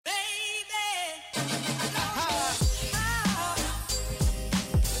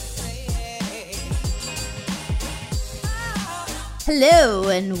Hello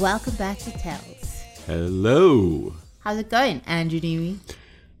and welcome back to Tales. Hello. How's it going, Andrew Newey?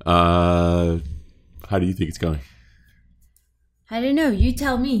 How do you think it's going? I don't know. You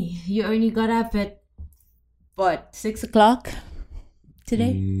tell me. You only got up at, 6 o'clock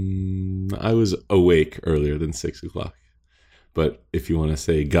today? I was awake earlier than 6 o'clock. But if you want to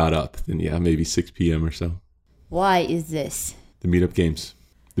say got up, then yeah, maybe 6 p.m. or so. Why is this? The meetup games.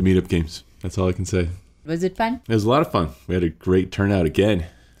 The meetup games. That's all I can say. Was it fun? It was a lot of fun. We had a great turnout again.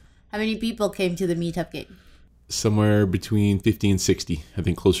 How many people came to the meetup game? Somewhere between 50 and 60. I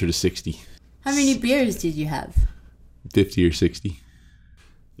think closer to 60. How many beers did you have? 50 or 60.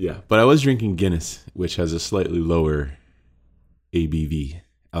 Yeah, but I was drinking Guinness, which has a slightly lower ABV,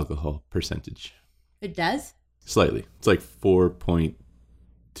 alcohol percentage. It does? Slightly. It's like 4.2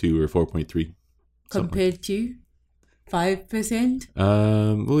 or 4.3. Compared to 5%?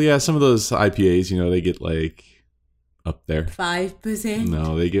 Well, yeah, some of those IPAs, they get like up there. 5%?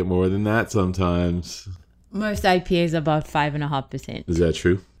 No, they get more than that sometimes. Most IPAs are about 5.5%. Is that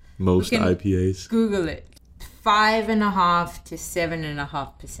true? Most IPAs? Google it. 5.5 to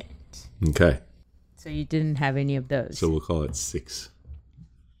 7.5%. Okay. So you didn't have any of those. So we'll call it 6.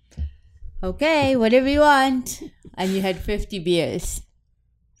 Okay, whatever you want. And you had 50 beers.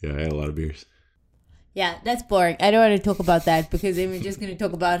 Yeah, I had a lot of beers. Yeah, that's boring. I don't want to talk about that because then we're just going to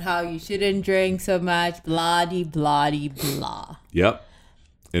talk about how you shouldn't drink so much. Blah-de-blah-de-blah. Yep.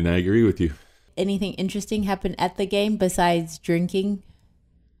 And I agree with you. Anything interesting happen at the game besides drinking?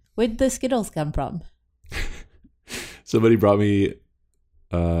 Where'd the Skittles come from? Somebody brought me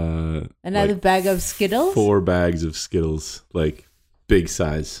another bag of Skittles? 4 bags of Skittles, like big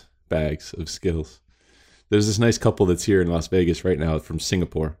size bags of Skittles. There's this nice couple that's here in Las Vegas right now from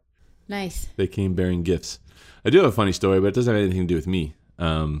Singapore. Nice. They came bearing gifts. I do have a funny story, but it doesn't have anything to do with me.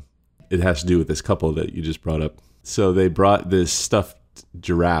 It has to do with this couple that you just brought up. So they brought this stuffed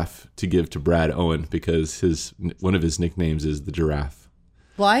giraffe to give to Brad Owen because one of his nicknames is the Giraffe.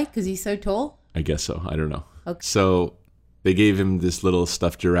 Why? Because he's so tall? I guess so. I don't know. Okay. So they gave him this little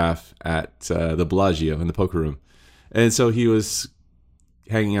stuffed giraffe at the Bellagio in the poker room. And so he was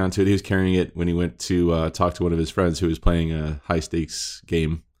hanging on to it. He was carrying it when he went to talk to one of his friends who was playing a high-stakes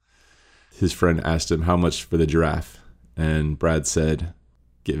game. His friend asked him how much for the giraffe. And Brad said,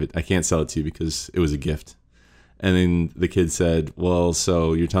 "Give it. I can't sell it to you because it was a gift." And then the kid said, "Well,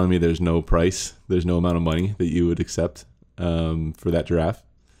 so you're telling me there's no price? There's no amount of money that you would accept for that giraffe?"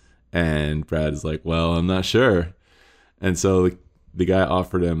 And Brad's like, "Well, I'm not sure." And so the guy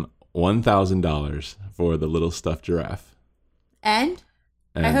offered him $1,000 for the little stuffed giraffe. And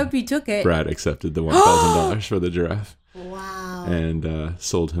I hope he took it. Brad accepted the $1,000 for the giraffe. Wow. And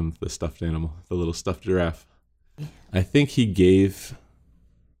sold him the stuffed animal, the little stuffed giraffe. I think he gave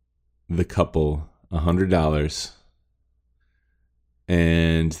the couple $100.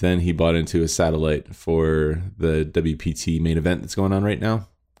 And then he bought into a satellite for the WPT main event that's going on right now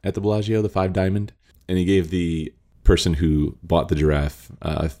at the Bellagio, the 5 Diamond. And he gave the person who bought the giraffe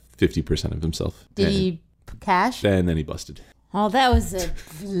 50% of himself. Did he cash? And then he busted. Oh, that was a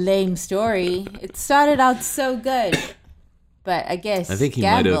lame story. It started out so good. But I guess I think he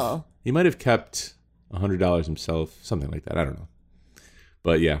might have kept $100 himself, something like that. I don't know.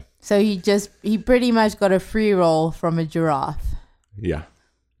 But yeah. So he pretty much got a free roll from a giraffe. Yeah.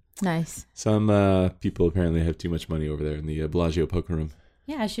 Nice. Some people apparently have too much money over there in the Bellagio poker room.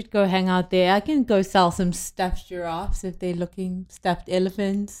 Yeah, I should go hang out there. I can go sell some stuffed giraffes if they're looking, stuffed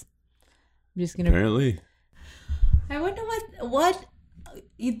elephants. I'm just gonna. Apparently. I wonder what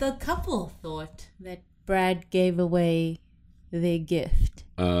the couple thought that Brad gave away their gift.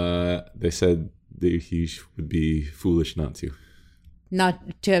 They said that he would be foolish not to.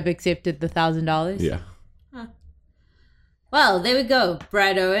 Not to have accepted the $1,000? Yeah. Huh. Well, there we go,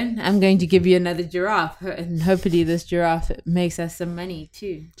 Brad Owen. I'm going to give you another giraffe, and hopefully this giraffe makes us some money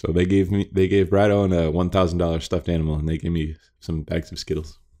too. So they gave Brad Owen a $1,000 stuffed animal, and they gave me some bags of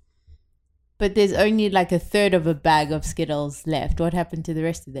Skittles. But there's only like a third of a bag of Skittles left. What happened to the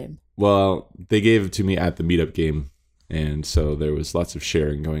rest of them? Well, they gave it to me at the meetup game, and so there was lots of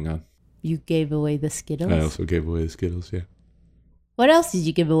sharing going on. You gave away the Skittles? I also gave away the Skittles, yeah. What else did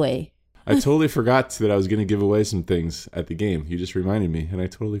you give away? I totally forgot that I was going to give away some things at the game. You just reminded me, and I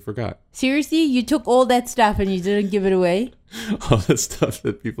totally forgot. Seriously? You took all that stuff and you didn't give it away? All the stuff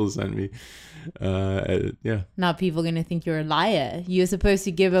that people sent me. Yeah. Now people are going to think you're a liar. You're supposed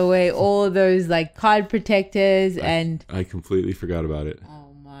to give away all those like card protectors and... I completely forgot about it.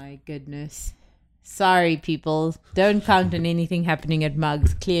 Oh my goodness. Sorry, people. Don't count on anything happening at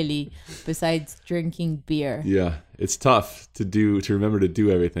Mugs, clearly, besides drinking beer. Yeah, it's tough to remember to do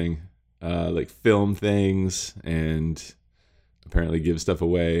everything, like film things and apparently give stuff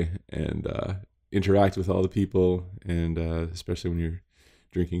away and interact with all the people, and especially when you're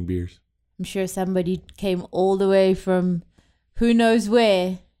drinking beers. I'm sure somebody came all the way from who knows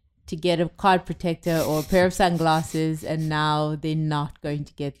where to get a card protector or a pair of sunglasses, and now they're not going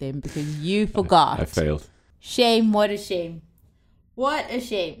to get them because you forgot. I failed. Shame. What a shame. What a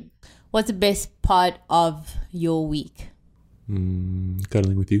shame. What's the best part of your week?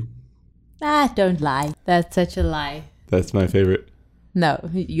 Cuddling with you. Don't lie. That's such a lie. That's my favorite. No,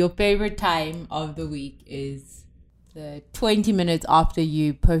 your favorite time of the week is the 20 minutes after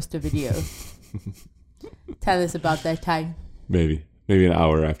you post a video. Tell us about that time. Maybe an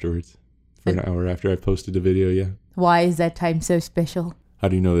hour afterwards. For an hour after I posted a video, yeah. Why is that time so special? How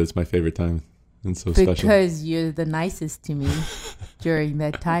do you know that it's my favorite time and so special? Because you're the nicest to me during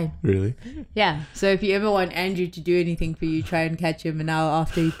that time. Really? Yeah. So if you ever want Andrew to do anything for you, try and catch him an hour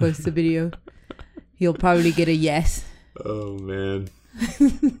after he posts the video. He'll probably get a yes. Oh, man.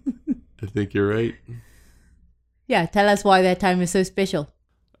 I think you're right. Yeah. Tell us why that time is so special.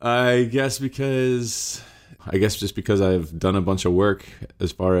 I guess just because I've done a bunch of work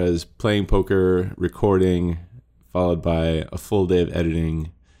as far as playing poker, recording, followed by a full day of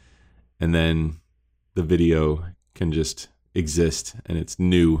editing, and then the video can just exist and it's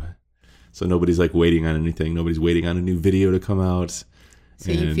new. So nobody's like waiting on anything. Nobody's waiting on a new video to come out.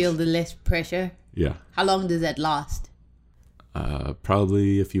 So you feel the less pressure? Yeah. How long does that last?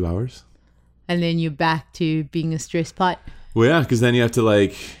 Probably a few hours. And then you're back to being a stress pot? Well, yeah, because then you have to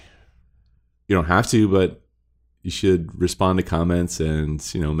you don't have to, but you should respond to comments and,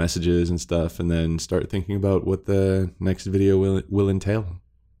 messages and stuff, and then start thinking about what the next video will entail.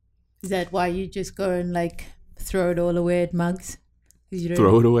 Is that why you just go and throw it all away at Mugs?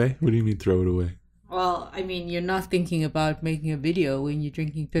 Throw it away? What do you mean throw it away? Well, I mean, you're not thinking about making a video when you're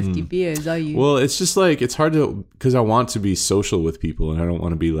drinking 50 beers, are you? Well, it's just it's hard because I want to be social with people, and I don't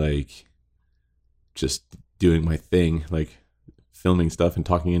want to be just doing my thing, filming stuff and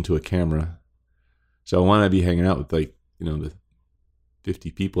talking into a camera. So I want to be hanging out with the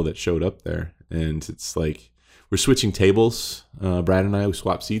 50 people that showed up there. And it's we're switching tables. Brad and I, we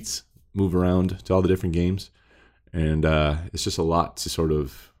swap seats, move around to all the different games. And it's just a lot to sort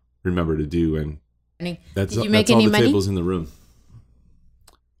of remember to do. And Did you make any all the money? tables in the room.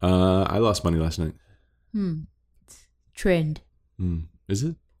 I lost money last night. Trend. Is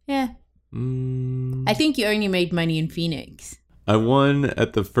it? Yeah. I think you only made money in Phoenix. I won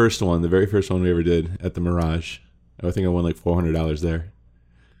at the first one, the very first one we ever did at the Mirage. I think I won $400 there.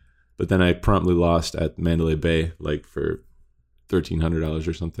 But then I promptly lost at Mandalay Bay, for $1,300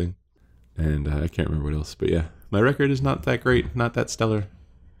 or something. And I can't remember what else. But yeah, my record is not that great, not that stellar.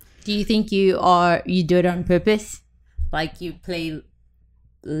 Do you think you do it on purpose? You play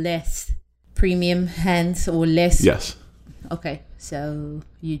less premium hands or less? Yes. Okay, so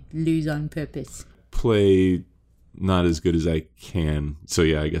you lose on purpose. Play not as good as I can. So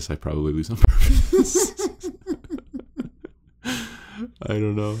yeah, I guess I probably lose on purpose. I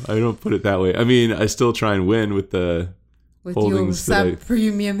don't know. I don't put it that way. I mean, I still try and win with the holdings your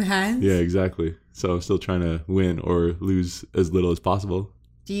sub-premium hands? Yeah, exactly. So I'm still trying to win or lose as little as possible.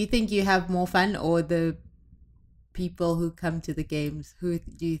 Do you think you have more fun, or the people who come to the games? Who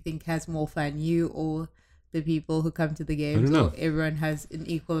do you think has more fun, you or the people who come to the games? I don't know. Or everyone has an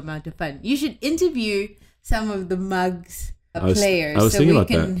equal amount of fun? You should interview some of the Mugs players so we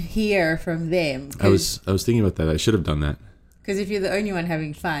can hear from them. I was thinking about that. I should have done that. Because if you're the only one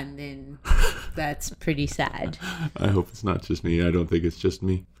having fun, then that's pretty sad. I hope it's not just me. I don't think it's just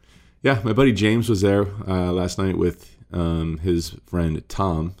me. Yeah, my buddy James was there last night with his friend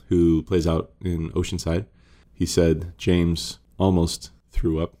Tom, who plays out in Oceanside. He said James almost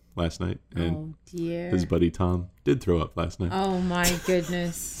threw up last night, and his buddy Tom did throw up last night. Oh my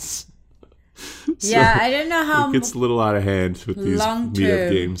goodness. Yeah, I don't know how it gets a little out of hand with these meetup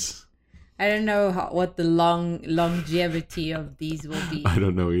games. I don't know what the longevity of these will be. I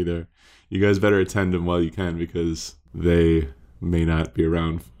don't know either. You guys better attend them while you can, because they may not be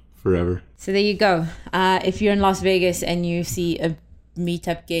around forever. So there you go. If you're in Las Vegas and you see a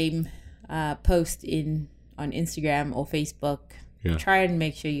meetup game post on Instagram or Facebook, try and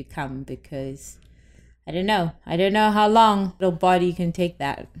make sure you come, because I don't know how long your body can take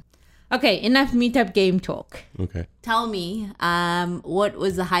that. Okay, enough meetup game talk. Okay. Tell me, what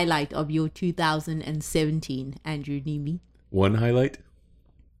was the highlight of your 2017, Andrew Nemi? One highlight?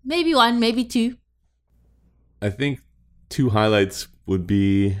 Maybe one, maybe two. I think two highlights would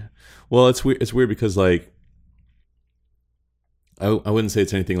be, Well, it's weird. It's weird because like I wouldn't say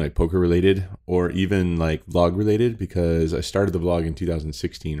it's anything like poker related or even like vlog related, because I started the vlog in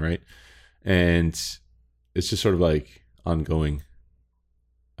 2016, right? And it's just sort of like ongoing,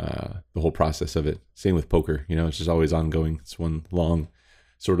 the whole process of it. Same with poker, it's just always ongoing. It's one long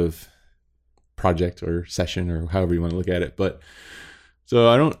sort of project or session or however you want to look at it. But so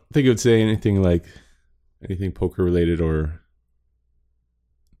I don't think it would say anything poker related or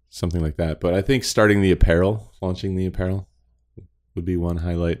something like that. But I think launching the apparel would be one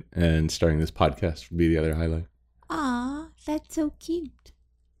highlight, and starting this podcast would be the other highlight. Aw, that's so cute.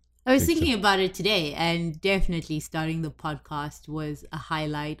 I was thinking about it today, and definitely starting the podcast was a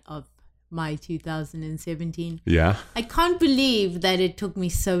highlight of my 2017. Yeah. I can't believe that it took me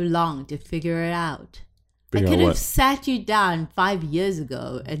so long to figure it out. I could have sat you down 5 years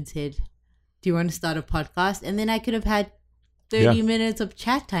ago and said, do you want to start a podcast? And then I could have had 30 minutes of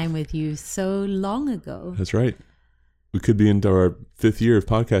chat time with you so long ago. That's right. We could be into our 5th year of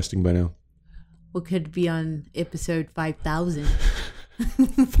podcasting by now. We could be on episode 5,000.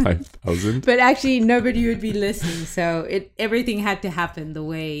 5,000? But actually, nobody would be listening. So everything had to happen the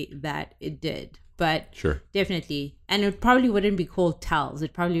way that it did. But sure, definitely. And it probably wouldn't be called Tells.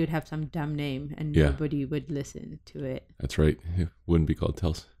 It probably would have some dumb name and nobody would listen to it. That's right. It wouldn't be called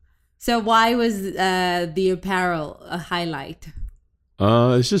Tells. So why was the apparel a highlight?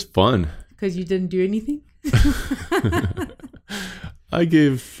 It's just fun. Because you didn't do anything? I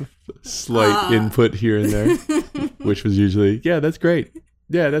gave slight input here and there, which was usually, that's great.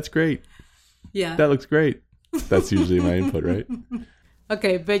 Yeah, that's great. Yeah. That looks great. That's usually my input, right?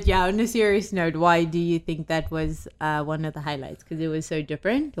 Okay, but on a serious note, why do you think that was one of the highlights? Because it was so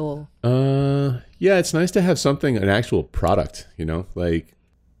different, or? It's nice to have an actual product, like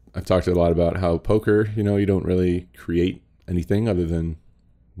I've talked a lot about how poker, you don't really create anything other than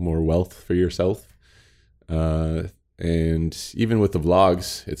more wealth for yourself. And even with the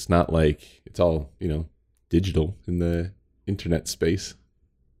vlogs, it's not like it's all, digital in the internet space.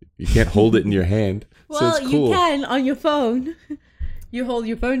 You can't hold it in your hand. Well, so it's cool. You can on your phone. You hold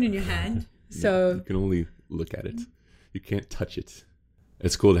your phone in your hand. So you can only look at it. You can't touch it.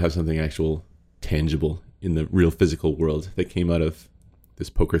 It's cool to have something actual, tangible in the real physical world that came out of this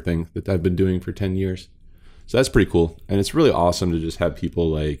poker thing that I've been doing for 10 years. So that's pretty cool. And it's really awesome to just have people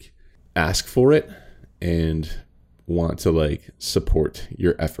like ask for it and want to like support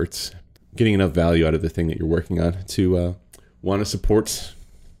your efforts, getting enough value out of the thing that you're working on to want to support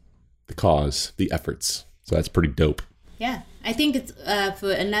the cause, the efforts. So that's pretty dope. Yeah, I think it's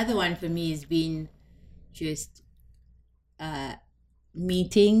for another one for me has been just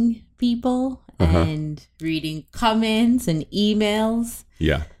meeting people and reading comments and emails.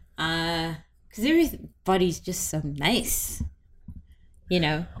 Yeah. Because everybody's just so nice.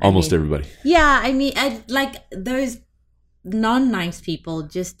 Almost everybody. Yeah, I mean, like those non-nice people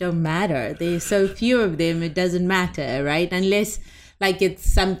just don't matter. There's so few of them, it doesn't matter, right? Unless like it's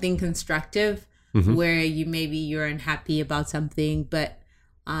something constructive where you're unhappy about something, but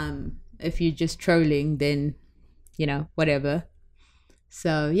if you're just trolling, then whatever.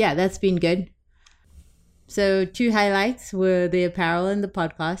 So yeah, that's been good. So 2 highlights were the apparel and the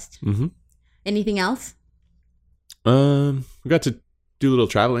podcast. Anything else? We got to do a little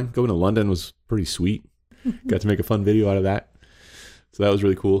traveling. Going to London was pretty sweet. Got to make a fun video out of that. So that was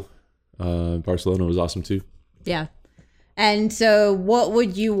really cool. Barcelona was awesome too. Yeah. And so what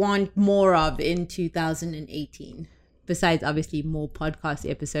would you want more of in 2018? Besides obviously more podcast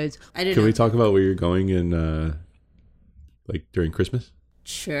episodes. Can we talk about where you're going in like during Christmas?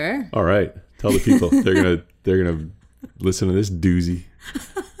 Sure. All right. Tell the people. They're gonna listen to this doozy.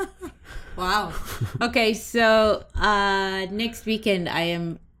 Wow. Okay, so next weekend I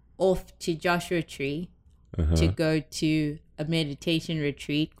am off to Joshua Tree to go to a meditation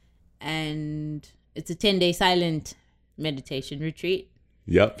retreat, and it's a 10-day silent meditation retreat.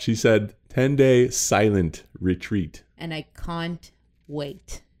 Yep, she said 10-day silent retreat. And I can't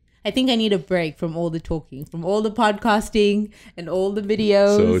wait. I think I need a break from all the talking, from all the podcasting and all the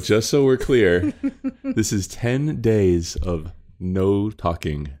videos. So just so we're clear, this is 10 days of no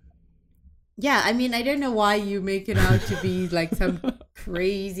talking. Yeah, I mean, I don't know why you make it out to be like some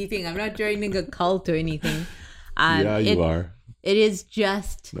crazy thing. I'm not joining a cult or anything. Yeah, you are. It is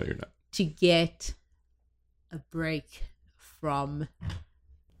just no, you're not. To get a break from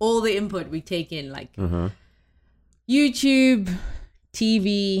all the input we take in, like YouTube,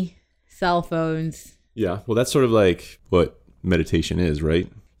 TV, cell phones. Yeah, well, that's sort of like what meditation is,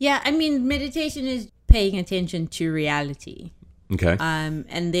 right? Yeah, I mean, meditation is paying attention to reality. Okay.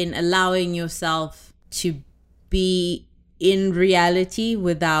 And then allowing yourself to be in reality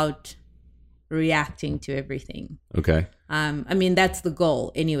without reacting to everything. Okay. I mean, that's the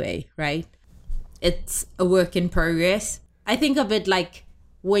goal anyway, right? It's a work in progress. I think of it like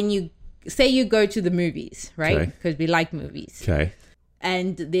when you say you go to the movies, right? Because we like movies. Okay.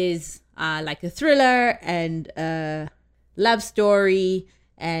 And there's like a thriller and a love story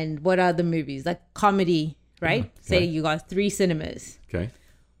and what are the movies? Like comedy, right? Okay. Say you got 3 cinemas. Okay.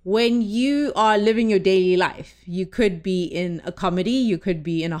 When you are living your daily life, you could be in a comedy, you could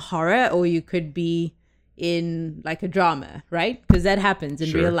be in a horror, or you could be in like a drama, right? Because that happens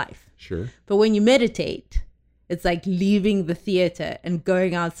in real life. Sure. But when you meditate, it's like leaving the theater and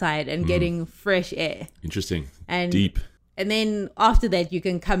going outside and getting fresh air. Interesting. And deep. And then after that, you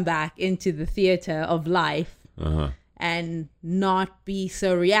can come back into the theater of life and not be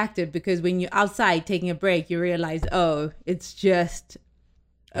so reactive, because when you're outside taking a break, you realize, oh, it's just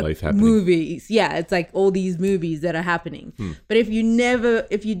life happening. Movies. Yeah, it's like all these movies that are happening. But if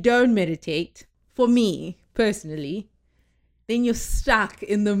you don't meditate, for me personally, then you're stuck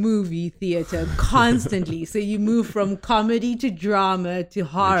in the movie theater constantly. So you move from comedy to drama to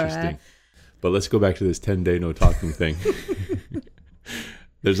horror. Interesting. But let's go back to this 10-day no talking thing.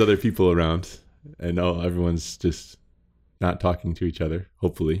 There's other people around, and everyone's just not talking to each other,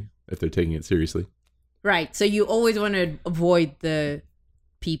 hopefully, if they're taking it seriously. Right. So you always want to avoid the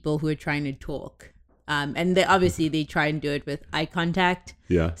people who are trying to talk. And obviously they try and do it with eye contact.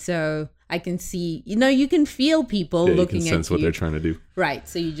 Yeah. So I can see, you can feel people looking at you. You can sense what they're trying to do. Right.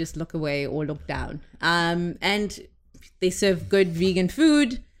 So you just look away or look down. And they serve good vegan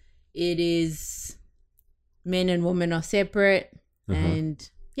food. It is men and women are separate. And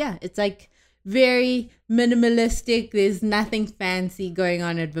yeah, it's like very minimalistic. There's nothing fancy going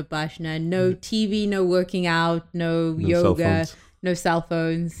on at Vipassana. No TV, no working out, no yoga, no cell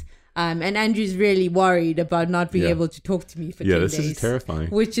phones. And Andrew's really worried about not being able to talk to me for 10 days. Yeah, this is terrifying.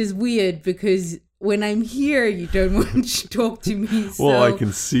 Which is weird, because when I'm here, you don't want to talk to me. Well, I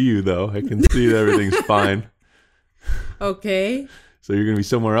can see you, though. I can see that everything's fine. Okay. So you're going to be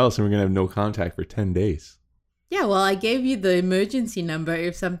somewhere else, and we're going to have no contact for 10 days. Yeah, well, I gave you the emergency number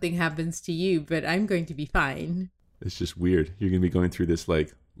if something happens to you, but I'm going to be fine. It's just weird. You're going to be going through this,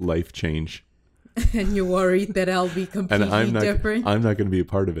 life change. And you're worried that I'll be completely different? I'm not going to be a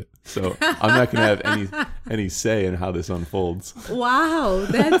part of it. So I'm not going to have any say in how this unfolds. Wow,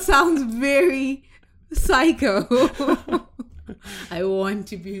 that sounds very psycho. I want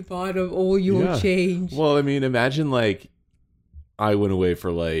to be part of all your change. Well, I mean, imagine I went away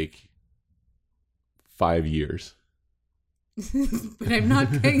for 5 years. But I'm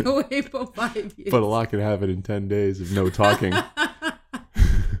not going away for 5 years. But a lot can happen in 10 days of no talking.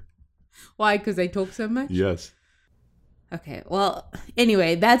 Why? Because I talk so much? Yes. Okay. Well,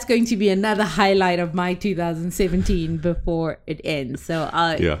 anyway, that's going to be another highlight of my 2017 before it ends. So,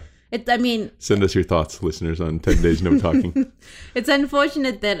 send us your thoughts, listeners, on 10 days no talking. It's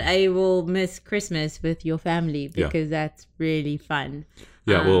unfortunate that I will miss Christmas with your family, because that's really fun.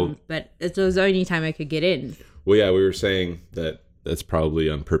 Yeah, but it was the only time I could get in. Well, yeah, we were saying that that's probably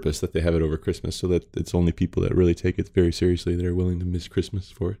on purpose, that they have it over Christmas, so that it's only people that really take it very seriously that are willing to miss Christmas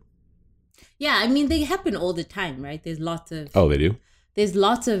for it. Yeah, I mean, they happen all the time, right? There's lots of... Oh, they do? There's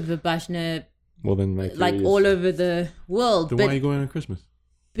lots of Vipassana, well, then all over the world. Then why are you going on Christmas?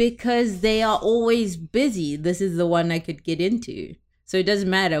 Because they are always busy. This is the one I could get into. So it doesn't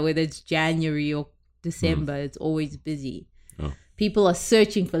matter whether it's January or December. It's always busy. Oh. People are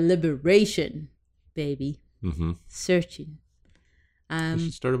searching for liberation, baby. Mm-hmm. Searching. They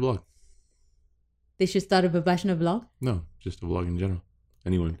should start a blog. They should start a Vipassana blog? No, just a blog in general.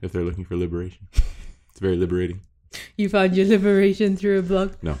 Anyone, if they're looking for liberation. It's very liberating. You found your liberation through a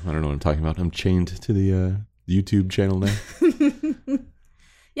blog? No, I don't know what I'm talking about. I'm chained to the YouTube channel now.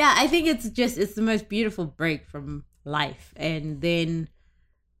 Yeah, I think it's the most beautiful break from life. And then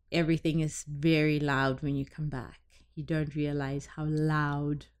everything is very loud when you come back. You don't realize how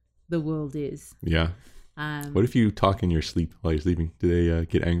loud the world is. Yeah. What if you talk in your sleep while you're sleeping? Do they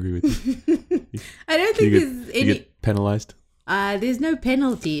get angry with you? I don't think there's any... You get penalized? There's no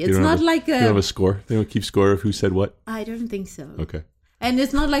penalty. It's not like a... You don't have a score? They don't keep score of who said what? I don't think so. Okay. And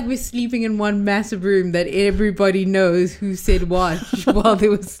it's not like we're sleeping in one massive room that everybody knows who said what while they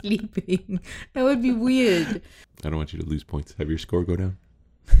were sleeping. That would be weird. I don't want you to lose points. Have your score go down.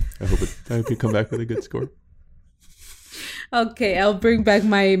 I hope you come back with a good score. Okay, I'll bring back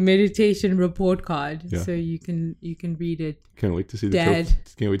my meditation report card so you can read it. Can't wait to see the trophy.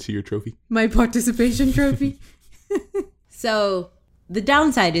 Can't wait to see your trophy. My participation trophy. So the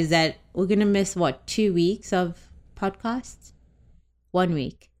downside is that we're going to miss, 2 weeks of podcasts? 1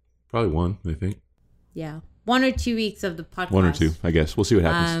 week. Probably one, I think. Yeah. 1 or 2 weeks of the podcast. 1 or 2, I guess. We'll see what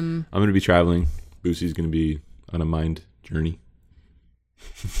happens. I'm going to be traveling. Boosie's going to be on a mind journey.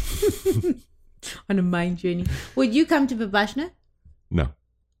 On a mind journey. Would you come to Babashna? No.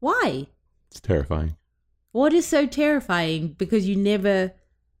 Why? It's terrifying. What is so terrifying? Because you never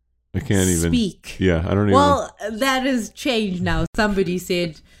I can't even speak. Yeah, I don't even. Well, that has changed now. Somebody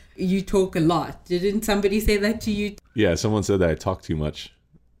said you talk a lot. Didn't somebody say that to you? Yeah, someone said that I talk too much.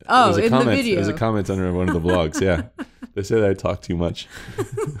 Oh, in the video. There's a comment under one of the vlogs. Yeah, they say that I talk too much.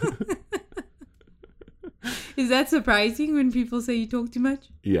 Is that surprising when people say you talk too much?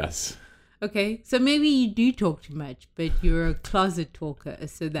 Yes. Okay, so maybe you do talk too much, but you're a closet talker,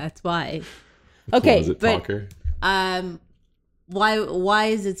 so that's why. Okay, closet but talker. why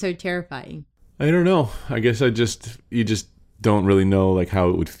is it so terrifying? I don't know. I guess you just don't really know like how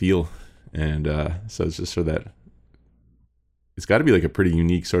it would feel, and so it's just so that it's got to be like a pretty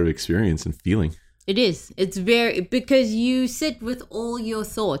unique sort of experience and feeling. It is. It's because you sit with all your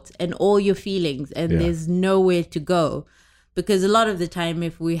thoughts and all your feelings, and there's nowhere to go. Because a lot of the time,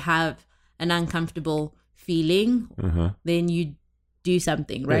 if we have an uncomfortable feeling, then you do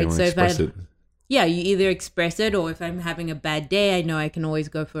something, right? So you either express it, or if I'm having a bad day, I know I can always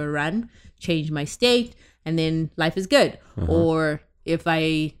go for a run, change my state, and then life is good. Or if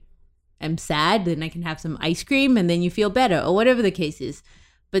I am sad, then I can have some ice cream, and then you feel better, or whatever the case is.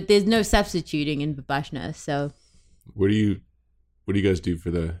 But there's no substituting in Babashna, so. What do you guys do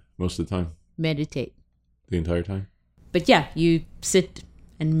for the most of the time? Meditate. The entire time? But yeah, you sit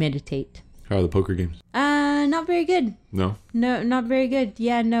and meditate. How are the poker games? Not very good. No? No, not very good.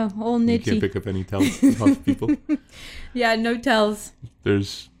 Yeah, no, all nitty. You can't pick up any tells off people? Yeah, no tells.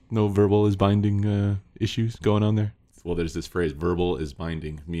 There's no verbal is binding issues going on there? Well, there's this phrase, verbal is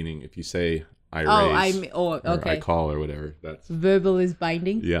binding, meaning if you say, I raise, okay. I call or whatever. That's verbal is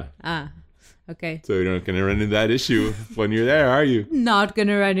binding? Yeah. Okay. So you're not going to run into that issue when you're there, are you? Not going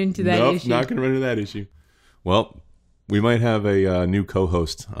to run into that issue. Nope, not going to run into that issue. Well, we might have a new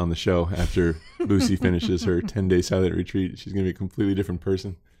co-host on the show after Boosie finishes her 10-day silent retreat. She's going to be a completely different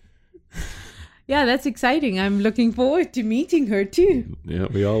person. Yeah, that's exciting. I'm looking forward to meeting her too. Yeah,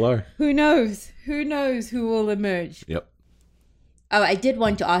 we all are. Who knows? Who knows who will emerge? Yep. Oh, I did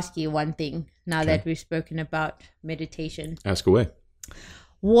want to ask you one thing now that we've spoken about meditation. Ask away.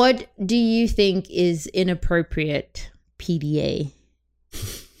 What do you think is inappropriate PDA?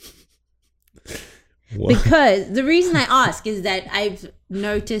 What? Because the reason I ask is that I've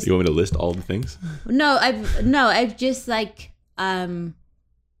noticed. You want me to list all the things? No, I've just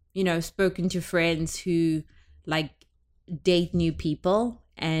spoken to friends who like date new people,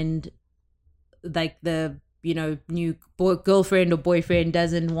 and like the new girlfriend or boyfriend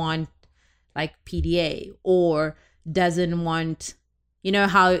doesn't want like PDA, or doesn't want,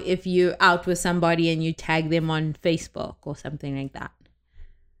 how if you're out with somebody and you tag them on Facebook or something like that.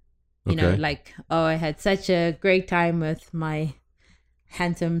 I had such a great time with my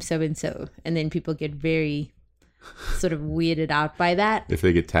handsome so-and-so. And then people get very sort of weirded out by that. If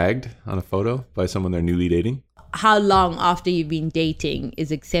they get tagged on a photo by someone they're newly dating? How long after you've been dating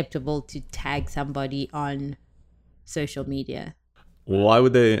is acceptable to tag somebody on social media? Why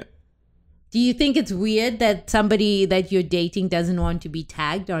would they? Do you think it's weird that somebody that you're dating doesn't want to be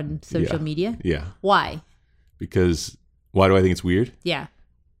tagged on social media? Yeah. Why? Because, why do I think it's weird? Yeah.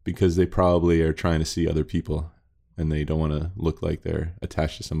 Because they probably are trying to see other people and they don't want to look like they're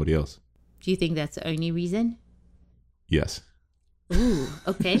attached to somebody else. Do you think that's the only reason? Yes. Ooh,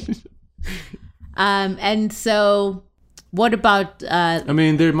 okay. And so what about...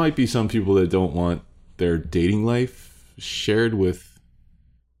 there might be some people that don't want their dating life shared with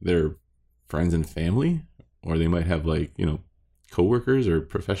their friends and family, or they might have coworkers or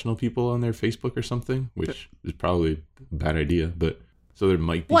professional people on their Facebook or something, which is probably a bad idea, but... So there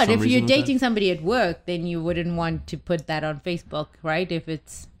might be if you're dating somebody at work, then you wouldn't want to put that on Facebook, right? If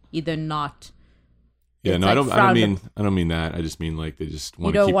it's either not. Yeah, no, I don't mean that. I just mean they just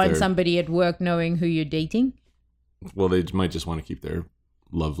want to keep. You don't want somebody at work knowing who you're dating? Well, they might just want to keep their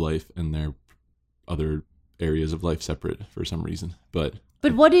love life and their other areas of life separate for some reason. But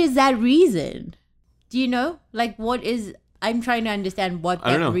what is that reason? Do you know? What is? I'm trying to understand what.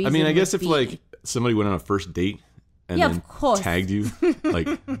 I don't know. Reason I guess if somebody went on a first date. And then of course. Tagged you,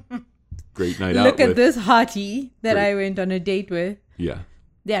 great night out. Look at this hottie that I went on a date with. Yeah.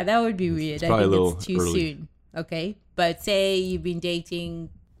 Yeah, that would be weird. I think it's too soon. Okay. But say you've been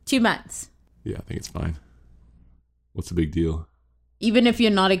dating 2 months. Yeah, I think it's fine. What's the big deal? Even if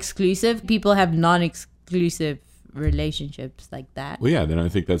you're not exclusive, people have non-exclusive relationships like that. Well, yeah, then I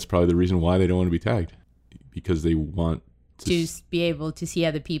think that's probably the reason why they don't want to be tagged. Because they want to be able to see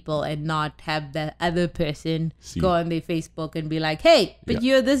other people and not have the other person go on their Facebook and be like, hey, but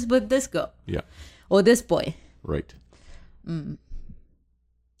you're this with this girl. Yeah. Or this boy. Right.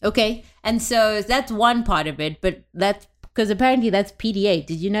 Okay. And so that's one part of it, but that's because apparently that's PDA.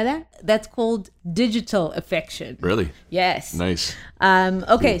 Did you know that? That's called digital affection. Really? Yes. Nice.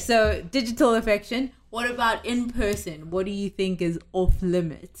 Okay, so digital affection. What about in person? What do you think is off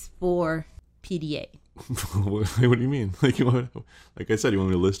limits for PDA? What do you mean? Like I said, you want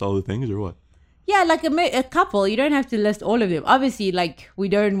me to list all the things or what? Yeah, like a couple. You don't have to list all of them. Obviously, like, we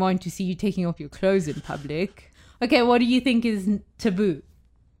don't want to see you taking off your clothes in public. Okay, what do you think is taboo?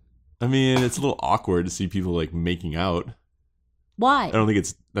 I mean, it's a little awkward to see people like making out. Why? I don't think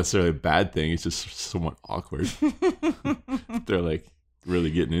it's necessarily a bad thing. It's just somewhat awkward. They're like really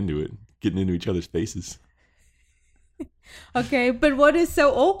getting into each other's faces. Okay, but what is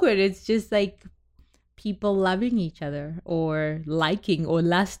so awkward? It's just like people loving each other or liking or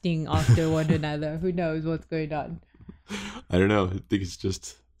lusting after one another. Who knows what's going on? I don't know. I think it's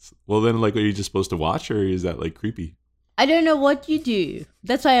just, well, then, like, are you just supposed to watch, or is that like creepy? I don't know what you do.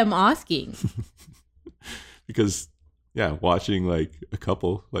 That's why I'm asking. Because, yeah, watching like a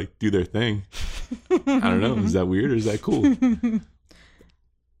couple like do their thing. I don't know. Is that weird or is that cool?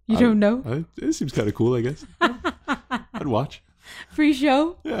 You don't know? It seems kind of cool, I guess. I'd watch. Free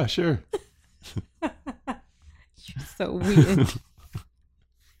show? Yeah, sure. You're so weird.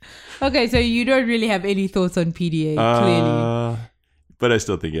 Okay, so you don't really have any thoughts on PDA, clearly. But I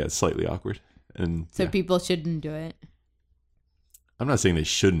still think, yeah, it's slightly awkward. And so people shouldn't do it. I'm not saying they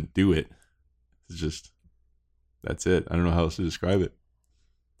shouldn't do it. It's just, that's it. I don't know how else to describe it.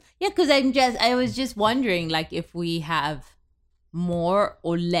 Yeah, because I was just wondering, like, if we have more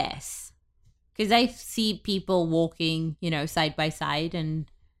or less. Because I see people walking, side by side and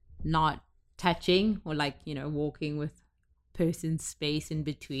not touching, or like, walking with person's space in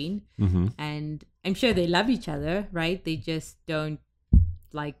between. Mm-hmm. And I'm sure they love each other, right? They just don't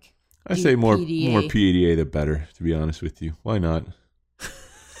like. I say more PDA the better, to be honest with you. Why not?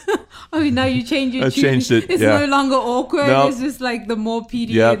 Oh, now you change your I tune. changed it. It's no longer awkward. No. It's just like the more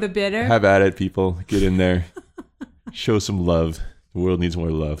PDA, the better. Have at it, people. Get in there. Show some love. The world needs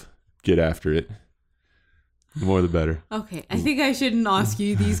more love. Get after it. The more the better. Okay, I think I shouldn't ask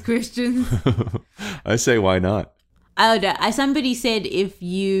you these questions. I say, why not? Somebody said if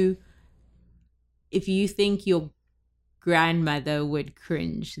you think your grandmother would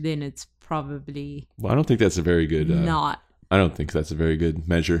cringe, then it's probably Well, I don't think that's a very good not. I don't think that's a very good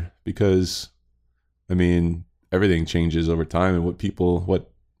measure, because I mean, everything changes over time, and what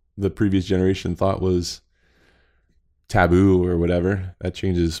the previous generation thought was taboo or whatever, that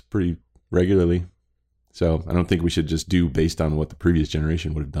changes pretty regularly. So I don't think we should just do based on what the previous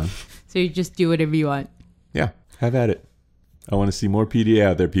generation would have done. So you just do whatever you want. Yeah, have at it. I want to see more PDA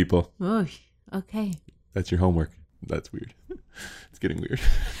out there, people. Oh, okay. That's your homework. That's weird. It's getting weird.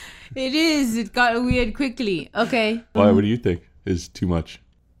 It is. It got weird quickly. Okay. Why? What do you think is too much?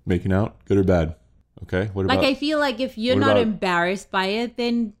 Making out, good or bad? Okay. What about? Like, I feel like if you're not embarrassed by it,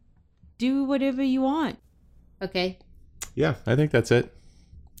 then do whatever you want. Okay. Yeah, I think that's it.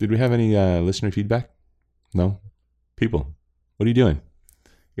 Did we have any listener feedback? No? People, what are you doing?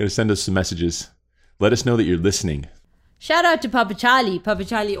 You got to send us some messages. Let us know that you're listening. Shout out to Papa Charlie. Papa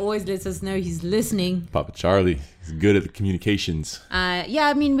Charlie always lets us know he's listening. Papa Charlie is good at the communications. Yeah,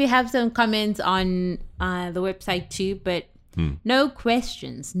 I mean, we have some comments on the website too, but no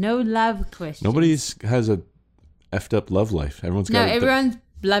questions. No love questions. Nobody has a effed up love life. Everyone's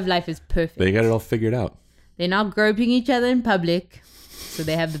love life is perfect. They got it all figured out. They're not groping each other in public, so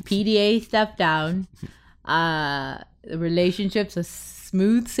they have the PDA stuff down. The relationships are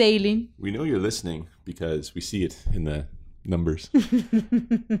smooth sailing. We know you're listening because we see it in the numbers.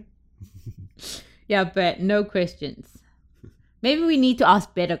 Yeah, but no questions. Maybe we need to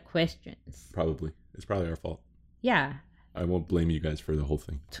ask better questions. Probably. It's probably our fault. Yeah. I won't blame you guys for the whole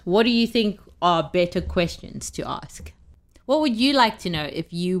thing. What do you think are better questions to ask? What would you like to know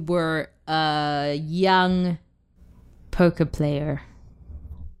if you were a young poker player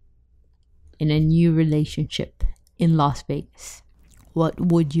in a new relationship in Las Vegas? What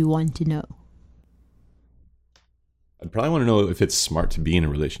would you want to know? I'd probably want to know if it's smart to be in a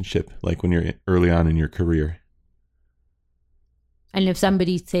relationship, like when you're early on in your career. And if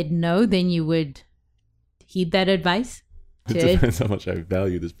somebody said no, then you would heed that advice? It depends how much I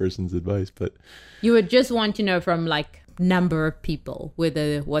value this person's advice, but... You would just want to know from, like, number of people what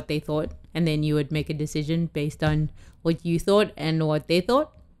they thought, and then you would make a decision based on what you thought and what they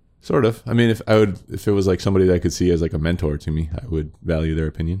thought? Sort of. I mean, if it was like somebody that I could see as like a mentor to me, I would value their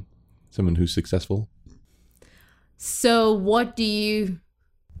opinion. Someone who's successful. So what do you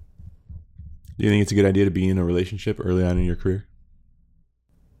think it's a good idea to be in a relationship early on in your career?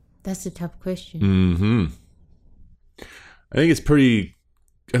 That's a tough question. I think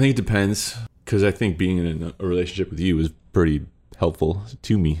it depends, because I think being in a relationship with you is pretty helpful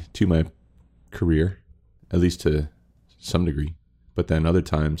to me, to my career, at least to some degree. But then other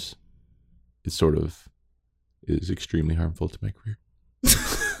times it sort of is extremely harmful to my career.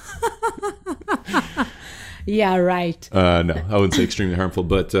 Yeah, right. No, I wouldn't say extremely harmful,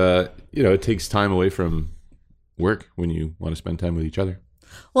 but it takes time away from work when you want to spend time with each other.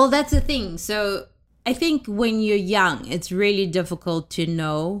 Well, that's the thing. So I think when you're young, it's really difficult to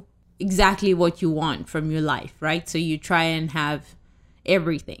know exactly what you want from your life, right? So you try and have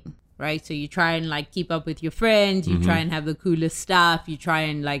everything, right? So you try and like keep up with your friends, you try and have the coolest stuff, you try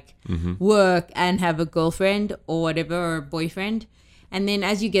and like work and have a girlfriend or whatever, or a boyfriend. And then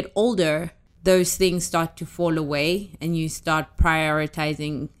as you get older, those things start to fall away and you start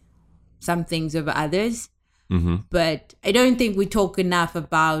prioritizing some things over others. But I don't think we talk enough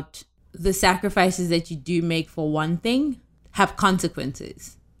about the sacrifices that you do make for one thing have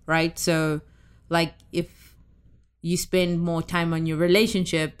consequences, right? So like if you spend more time on your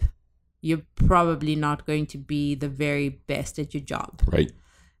relationship, you're probably not going to be the very best at your job. Right.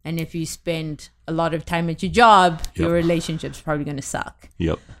 And if you spend a lot of time at your job, your relationship's probably going to suck.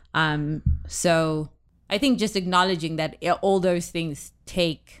 Yep. So I think just acknowledging that all those things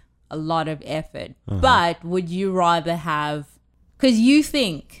take a lot of effort. But would you rather have, because you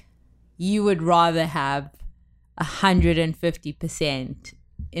think you would rather have 150%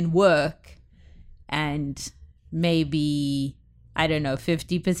 in work and maybe, I don't know,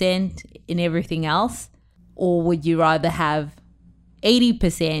 50% in everything else? Or would you rather have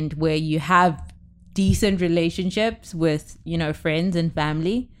 80% where you have decent relationships with, friends and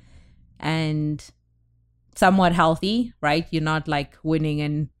family and somewhat healthy, right? You're not like winning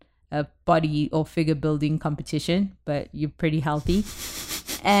in a body or figure building competition, but you're pretty healthy.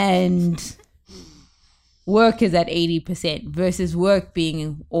 And work is at 80% versus work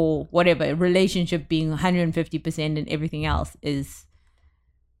being, or whatever, relationship being 150% and everything else is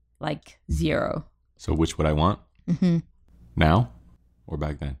like 0. So which would I want? Now or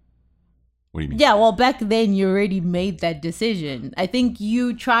back then? What do you mean? Yeah, well, back then you already made that decision. I think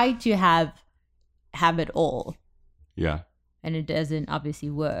you tried to have it all. Yeah. And it doesn't obviously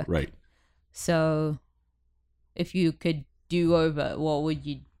work. Right. So if you could do over, what would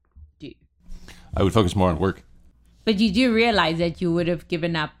you do? I would focus more on work. But you do realize that you would have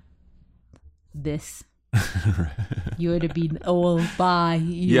given up this. You would have been all by yourself.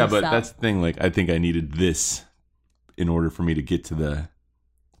 Yeah, but that's the thing. Like, I think I needed this in order for me to get to the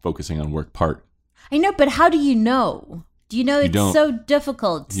focusing on work part. I know, but how do you know? Do you know it's so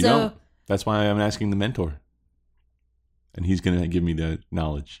difficult? You don't. That's why I'm asking the mentor. And he's going to give me the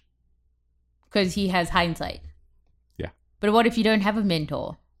knowledge. Because he has hindsight. Yeah. But what if you don't have a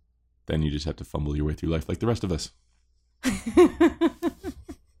mentor? Then you just have to fumble your way through life like the rest of us.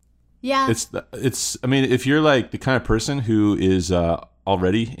 Yeah. I mean, if you're like the kind of person who is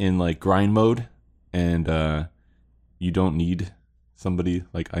already in like grind mode and you don't need somebody,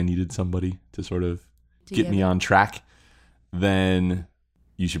 like I needed somebody to sort of get me on track, then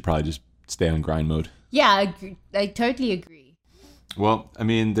you should probably just stay on grind mode. Yeah, I totally agree. Well, I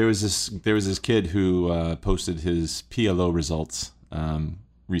mean, there was this kid who posted his PLO results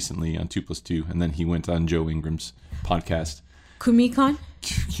recently on 2+2, and then he went on Joe Ingram's podcast. Kumicon,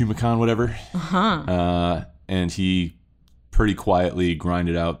 whatever. And he pretty quietly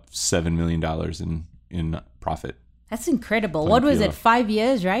grinded out $7 million in profit. That's incredible. What was it? 5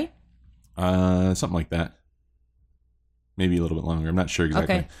 years, right? Something like that. Make a little bit longer. I'm not sure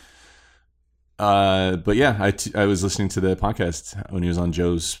exactly. Okay. But yeah, I was listening to the podcast when he was on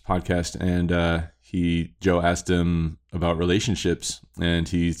Joe's podcast, and Joe asked him about relationships, and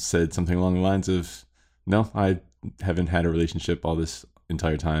he said something along the lines of, "No, I haven't had a relationship all this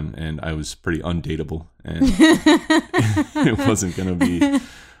entire time, and I was pretty undateable, and it wasn't going to be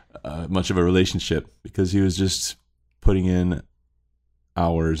much of a relationship because he was just putting in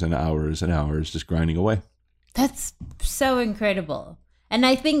hours and hours and hours, just grinding away." That's so incredible. And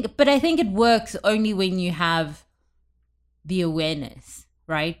I think it works only when you have the awareness,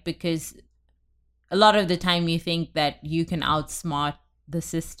 right? Because a lot of the time you think that you can outsmart the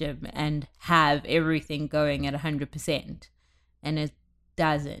system and have everything going at 100%. And it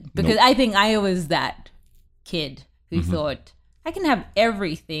doesn't. Because I think I was that kid who thought, I can have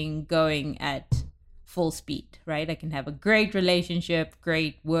everything going at full speed, right? I can have a great relationship,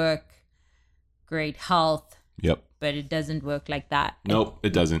 great work, great health. Yep. But it doesn't work like that. Nope,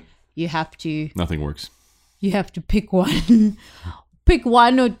 it doesn't. You have to... Nothing works. you have to pick one. Pick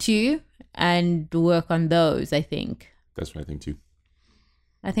one or two and work on those, I think. That's what I think too.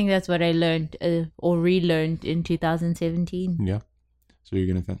 I think that's what I learned or relearned in 2017. Yeah. So you're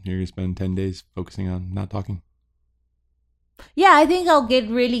gonna spend 10 days focusing on not talking. Yeah, I think I'll get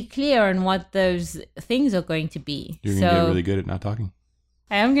really clear on what those things are going to be. You're gonna get really good at not talking.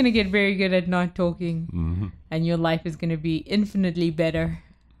 I am gonna get very good at not talking, mm-hmm. and your life is gonna be infinitely better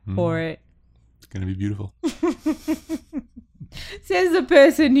for it. It's gonna be beautiful. Says the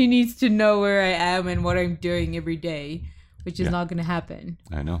person who needs to know where I am and what I'm doing every day, which is not gonna happen.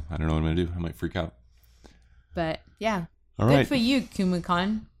 I know. I don't know what I'm gonna do. I might freak out. But yeah. All Good right. for you,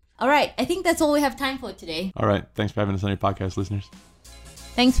 Kumikon. All right. I think that's all we have time for today. All right. Thanks for having us on your podcast, listeners.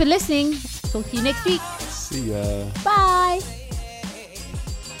 Thanks for listening. Talk to you next week. See ya. Bye.